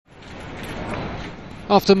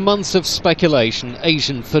After months of speculation,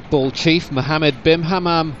 Asian football chief Mohamed bin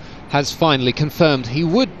Hammam has finally confirmed he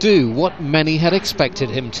would do what many had expected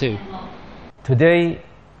him to. Today,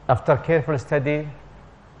 after careful study,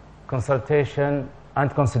 consultation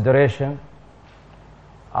and consideration,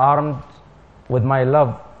 armed with my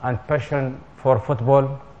love and passion for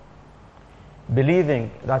football,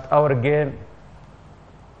 believing that our game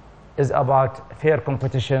is about fair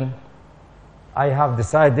competition, I have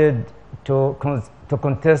decided to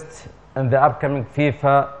contest in the upcoming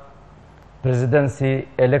FIFA presidency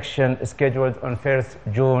election scheduled on 1st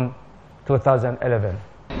June 2011.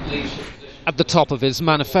 At the top of his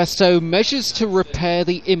manifesto, measures to repair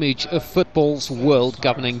the image of football's world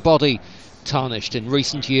governing body, tarnished in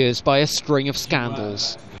recent years by a string of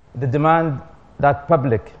scandals. The demand that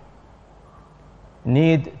public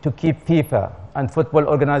need to keep FIFA and football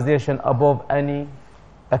organization above any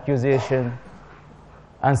accusation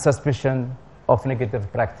and suspicion of negative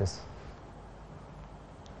practice.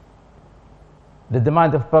 The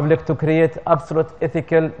demand of public to create absolute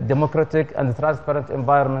ethical, democratic and transparent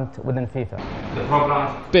environment within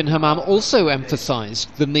FIFA. Bin Hammam also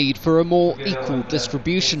emphasised the need for a more equal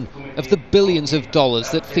distribution of the billions of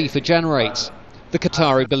dollars that FIFA generates. The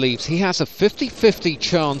Qatari believes he has a 50-50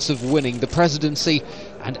 chance of winning the presidency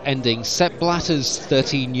and ending Sepp Blatter's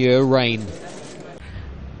 13-year reign.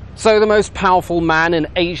 So the most powerful man in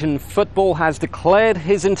Asian football has declared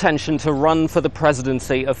his intention to run for the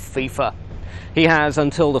presidency of FIFA. He has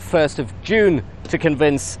until the 1st of June to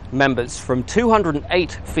convince members from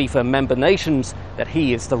 208 FIFA member nations that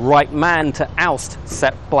he is the right man to oust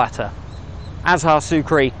Sepp Blatter. Azhar,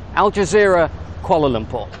 Sukri, Al Jazeera, Kuala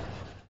Lumpur.